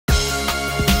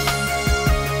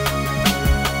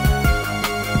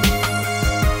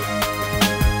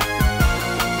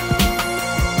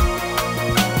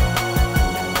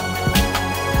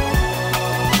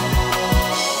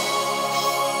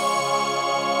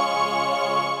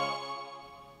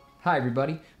Hi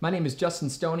everybody, my name is Justin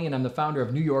Stoney and I'm the founder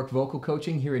of New York Vocal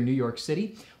Coaching here in New York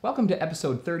City. Welcome to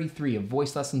episode 33 of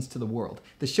Voice Lessons to the World,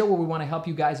 the show where we want to help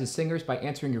you guys as singers by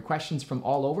answering your questions from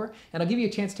all over. And I'll give you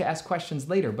a chance to ask questions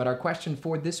later, but our question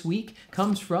for this week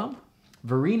comes from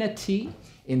Verena T.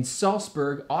 in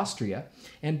Salzburg, Austria.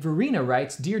 And Verena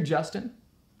writes, "Dear Justin,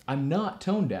 I'm not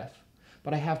tone deaf,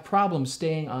 but I have problems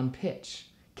staying on pitch.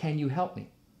 Can you help me?"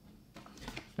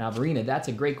 Now, Verena, that's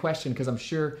a great question because I'm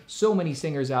sure so many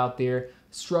singers out there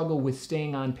struggle with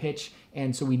staying on pitch,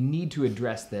 and so we need to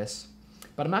address this.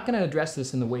 But I'm not going to address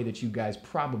this in the way that you guys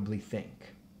probably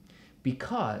think,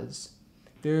 because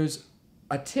there's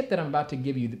a tip that I'm about to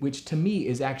give you, which to me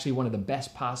is actually one of the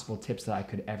best possible tips that I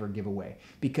could ever give away.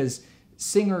 Because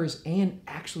singers and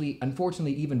actually,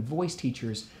 unfortunately, even voice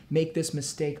teachers make this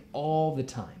mistake all the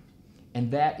time, and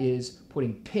that is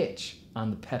putting pitch on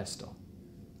the pedestal.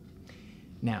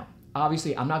 Now,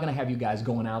 obviously, I'm not going to have you guys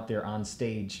going out there on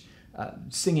stage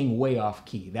singing way off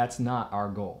key. That's not our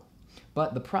goal.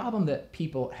 But the problem that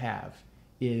people have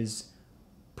is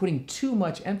putting too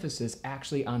much emphasis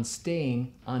actually on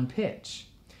staying on pitch.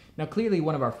 Now, clearly,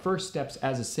 one of our first steps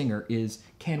as a singer is,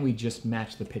 can we just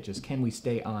match the pitches? Can we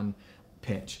stay on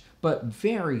pitch? But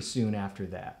very soon after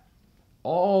that,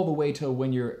 all the way to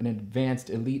when you're an advanced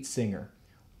elite singer,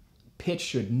 pitch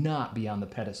should not be on the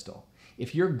pedestal.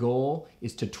 If your goal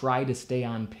is to try to stay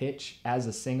on pitch as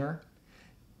a singer,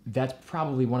 that's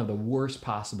probably one of the worst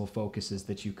possible focuses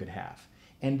that you could have.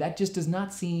 And that just does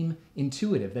not seem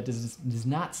intuitive. That does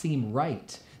not seem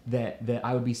right that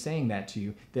I would be saying that to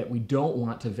you, that we don't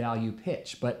want to value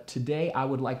pitch. But today I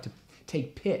would like to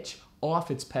take pitch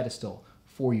off its pedestal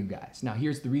for you guys. Now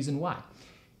here's the reason why.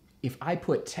 If I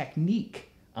put technique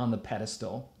on the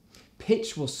pedestal,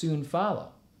 pitch will soon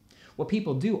follow. What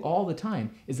people do all the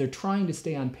time is they're trying to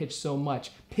stay on pitch so much,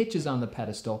 pitch is on the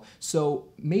pedestal, so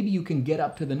maybe you can get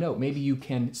up to the note, maybe you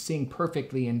can sing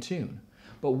perfectly in tune.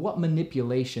 But what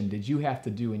manipulation did you have to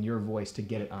do in your voice to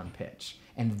get it on pitch?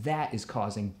 And that is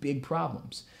causing big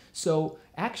problems. So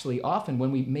actually, often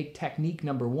when we make technique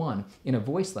number one in a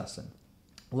voice lesson,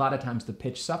 a lot of times the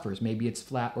pitch suffers. Maybe it's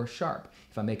flat or sharp.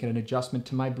 If I make an adjustment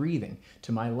to my breathing,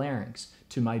 to my larynx,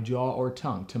 to my jaw or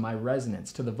tongue, to my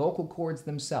resonance, to the vocal cords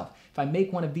themselves, if I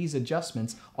make one of these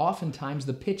adjustments, oftentimes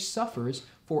the pitch suffers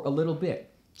for a little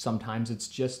bit. Sometimes it's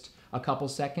just a couple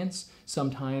seconds,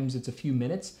 sometimes it's a few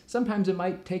minutes, sometimes it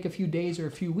might take a few days or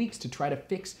a few weeks to try to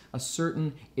fix a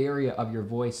certain area of your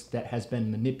voice that has been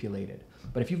manipulated.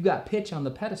 But if you've got pitch on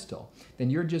the pedestal, then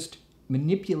you're just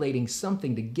manipulating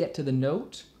something to get to the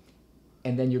note,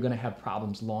 and then you're going to have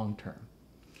problems long term.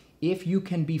 If you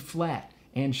can be flat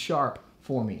and sharp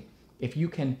for me, if you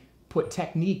can put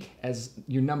technique as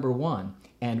your number one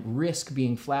and risk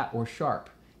being flat or sharp,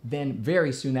 then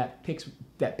very soon that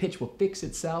pitch will fix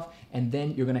itself, and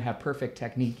then you're going to have perfect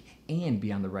technique and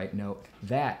be on the right note.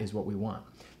 That is what we want.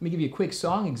 Let me give you a quick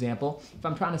song example. If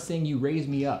I'm trying to sing You Raise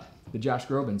Me Up, the Josh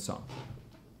Groban song,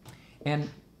 and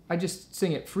I just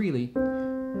sing it freely.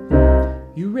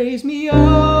 You raise me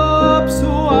up so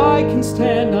I can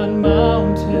stand on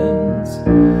mountains.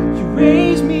 You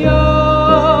raise me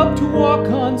up to walk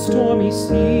on stormy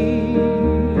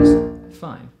seas.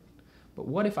 Fine. But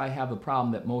what if I have a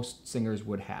problem that most singers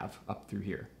would have up through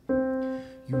here?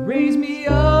 You raise me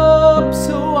up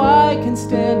so I can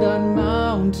stand on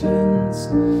mountains.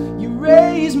 You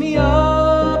raise me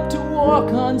up to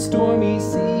walk on stormy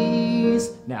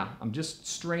seas. Now, I'm just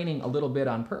straining a little bit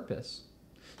on purpose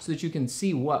so that you can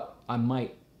see what I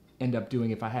might end up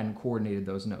doing if I hadn't coordinated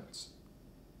those notes.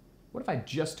 What if I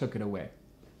just took it away?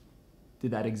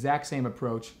 Did that exact same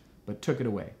approach, but took it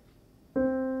away.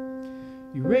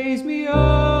 You raise me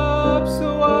up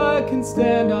so I can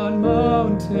stand on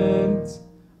mountains.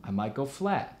 I might go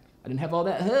flat. I didn't have all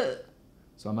that,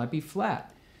 so I might be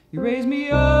flat. You raise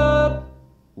me up.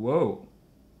 Whoa.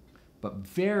 But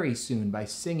very soon, by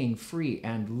singing free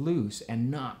and loose and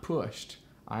not pushed,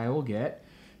 I will get,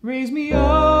 raise me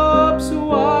up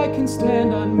so I can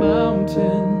stand on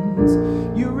mountains.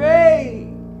 You raise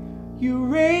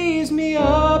me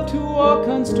up to walk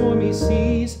on stormy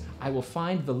seas. I will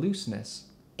find the looseness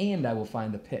and I will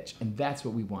find the pitch, and that's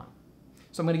what we want.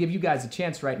 So I'm going to give you guys a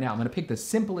chance right now. I'm going to pick the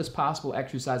simplest possible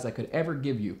exercise I could ever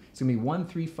give you. It's going to be 1,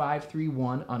 3, 5, 3,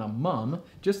 1 on a mum,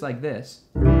 just like this.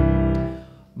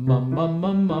 Mum, mum,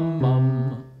 mum, mum,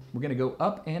 mum. We're going to go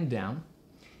up and down,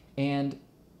 and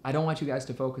I don't want you guys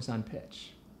to focus on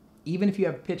pitch. Even if you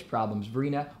have pitch problems,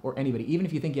 Verena or anybody, even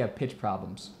if you think you have pitch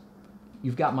problems,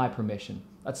 you've got my permission.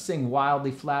 Let's sing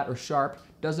wildly flat or sharp.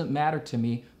 Doesn't matter to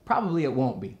me. Probably it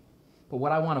won't be. But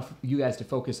what I want you guys to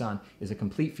focus on is a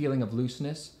complete feeling of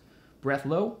looseness. Breath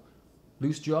low,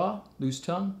 loose jaw, loose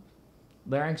tongue,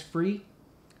 Larynx free,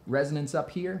 resonance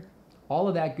up here, all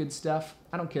of that good stuff.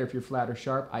 I don't care if you're flat or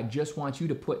sharp. I just want you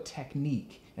to put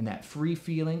technique and that free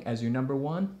feeling as your number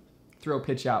one. Throw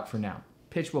pitch out for now.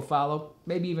 Pitch will follow,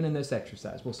 maybe even in this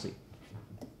exercise. We'll see.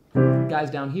 Guys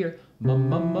down here, mum,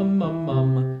 mum, mum, mum,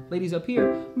 mum. Ladies up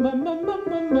here, mum, mum, mum,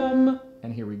 mum, mum.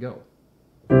 And here we go.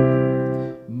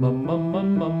 Mum, mum,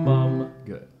 mum, mum, mum.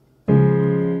 Good.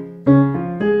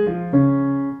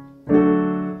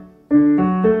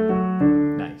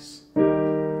 Nice.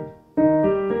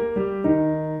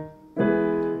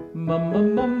 Mum,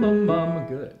 mum, mum, mum, mum.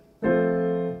 Good.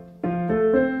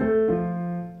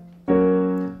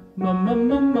 Mum, mum,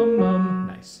 mum, mum, mum.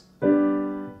 Nice.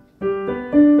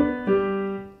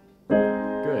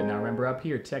 Good. Now remember up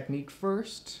here, technique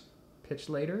first, pitch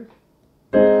later.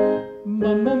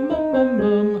 Mum, mum, mum, mum,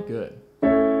 mum. Good.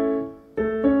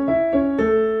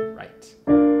 Right.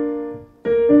 Good.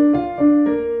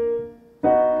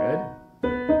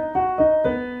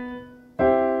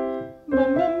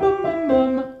 Mum, mum, mum, mum,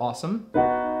 mum. Awesome.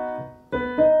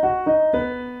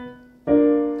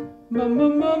 Mum,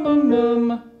 mum, mum, mum,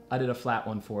 mum. I did a flat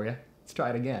one for you. Let's try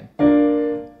it again.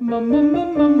 Mum, mum,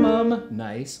 mum, mum, mum.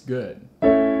 Nice. Good.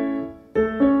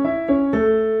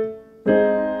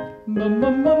 Mum,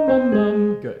 mum, mum, mum,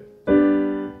 mum. Good.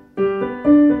 Good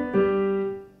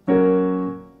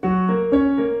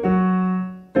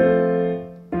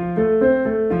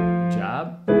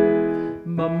job.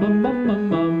 Mum, mum, mum, mum,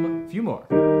 mum. A few more.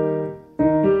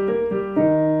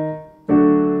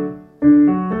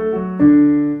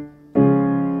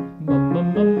 Mum,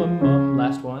 mum, mum, mum, mum.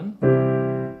 Last one.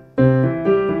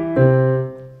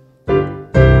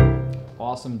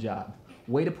 Awesome job.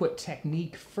 Way to put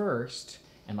technique first.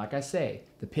 And like I say,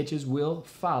 the pitches will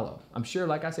follow. I'm sure,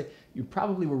 like I say, you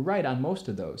probably were right on most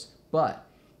of those. But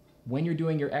when you're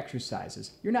doing your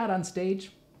exercises, you're not on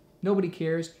stage. Nobody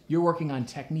cares. You're working on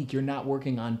technique. You're not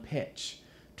working on pitch.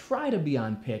 Try to be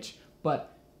on pitch,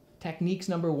 but technique's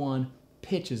number one,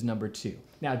 pitch is number two.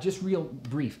 Now, just real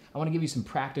brief, I want to give you some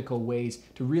practical ways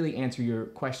to really answer your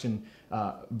question,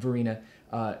 Verena.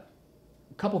 A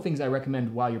couple things I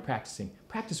recommend while you're practicing.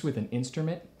 Practice with an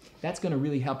instrument. That's going to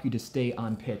really help you to stay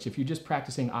on pitch. If you're just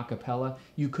practicing a cappella,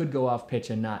 you could go off pitch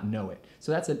and not know it.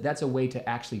 So that's a way to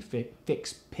actually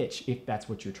fix pitch if that's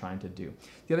what you're trying to do.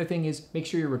 The other thing is make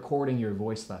sure you're recording your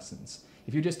voice lessons.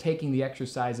 If you're just taking the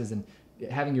exercises and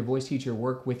having your voice teacher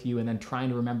work with you and then trying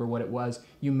to remember what it was,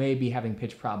 you may be having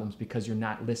pitch problems because you're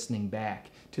not listening back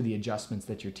to the adjustments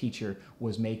that your teacher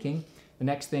was making. The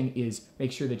next thing is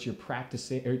make sure that you're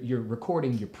practicing, or you're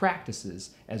recording your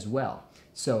practices as well.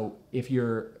 So if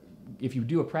you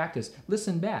do a practice,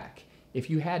 listen back. If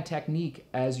you had technique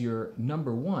as your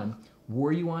number one,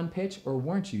 were you on pitch or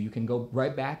weren't you? You can go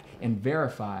right back and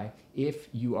verify if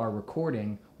you are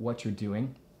recording what you're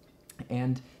doing.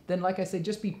 And then, like I said,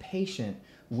 just be patient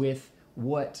with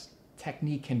what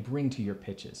technique can bring to your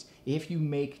pitches. If you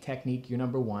make technique your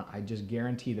number one, I just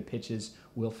guarantee the pitches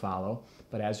will follow.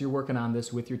 But as you're working on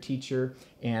this with your teacher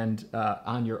and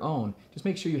on your own, just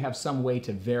make sure you have some way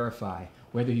to verify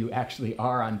whether you actually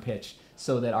are on pitch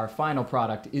so that our final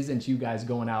product isn't you guys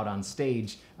going out on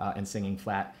stage and singing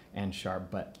flat and sharp,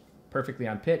 but perfectly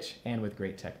on pitch and with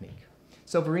great technique.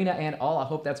 So Verena and all, I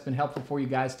hope that's been helpful for you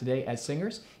guys today as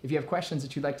singers. If you have questions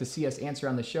that you'd like to see us answer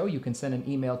on the show, you can send an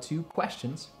email to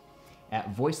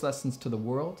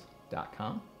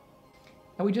questions@voicelessonstotheworld.com.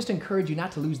 And we just encourage you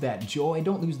not to lose that joy.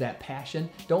 Don't lose that passion.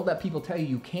 Don't let people tell you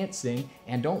you can't sing,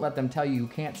 and don't let them tell you you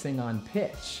can't sing on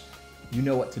pitch. You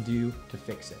know what to do to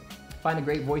fix it. Find a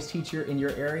great voice teacher in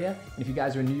your area. And if you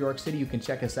guys are in New York City, you can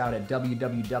check us out at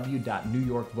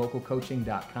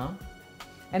www.newyorkvocalcoaching.com.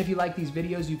 And if you like these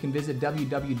videos, you can visit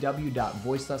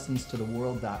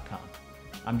www.voicelessonstotheworld.com.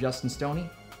 I'm Justin Stoney.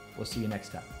 We'll see you next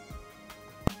time.